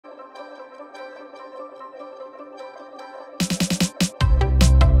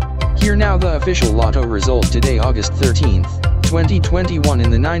Here now the official Lotto result today, August 13th, 2021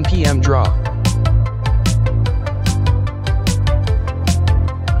 in the 9 p.m. draw.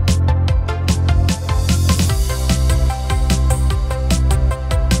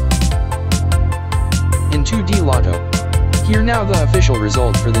 In 2D Lotto. Here now the official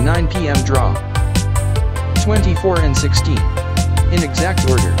result for the 9 p.m. draw. 24 and 16. In exact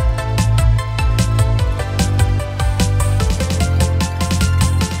order.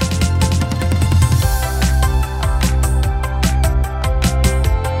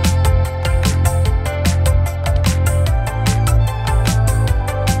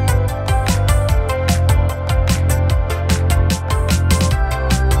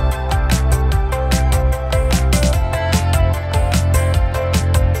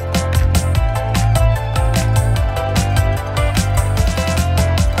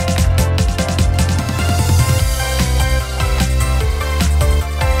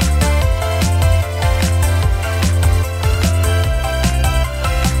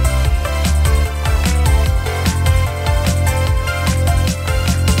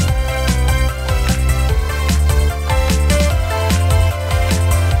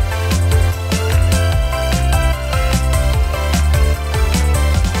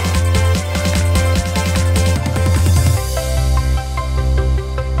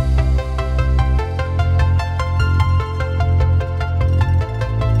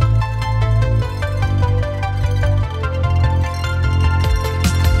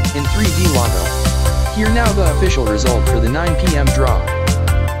 Here now the official result for the 9 p.m. draw.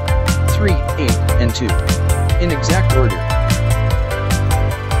 3, 8, and 2. In exact order.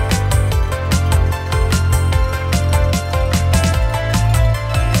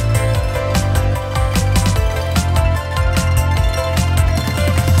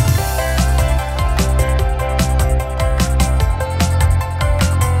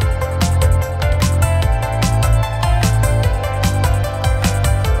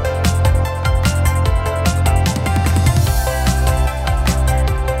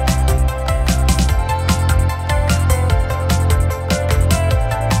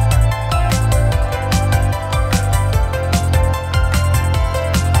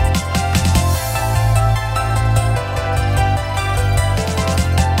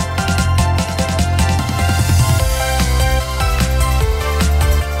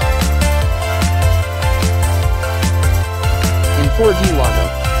 In 4D Lotto.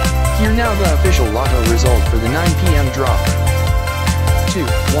 Here now the official Lotto result for the 9 p.m. draw. 2, 1,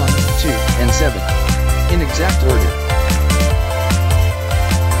 2, and 7. In exact order.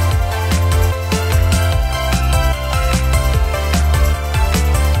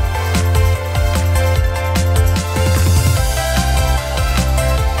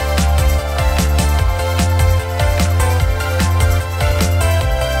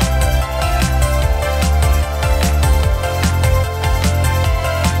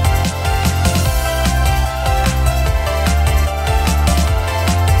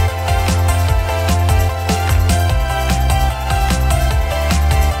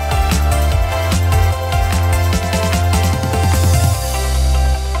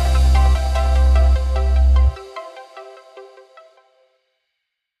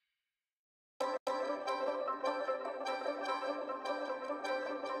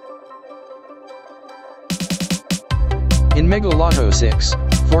 In Mega Lotto 6,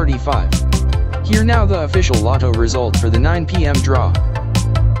 45. Here now the official Lotto result for the 9 p.m. draw.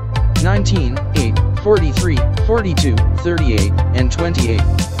 19, 8, 43, 42, 38, and 28.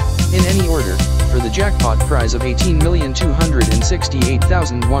 In any order, for the jackpot prize of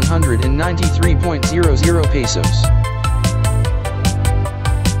 18,268,193.00 pesos.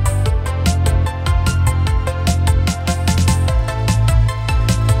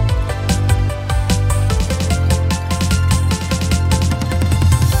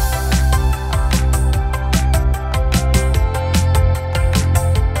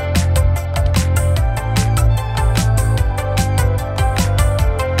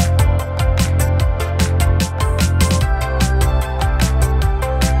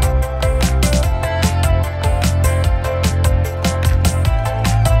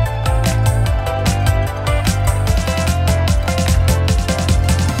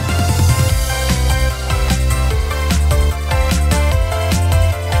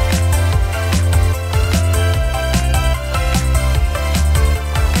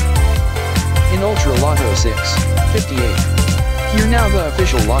 Ultra Lotto 6, 58. Here now the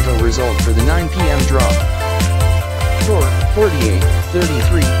official Lotto result for the 9 p.m. draw. 4, 48,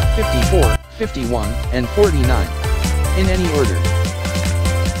 33, 54, 51, and 49. In any order.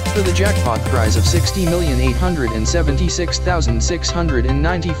 for the jackpot prize of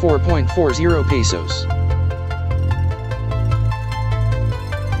 60,876,694.40 pesos.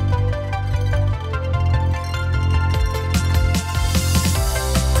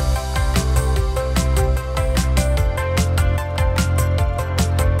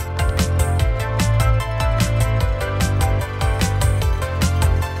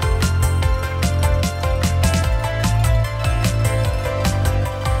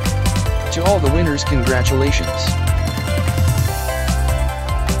 To all the winners, congratulations.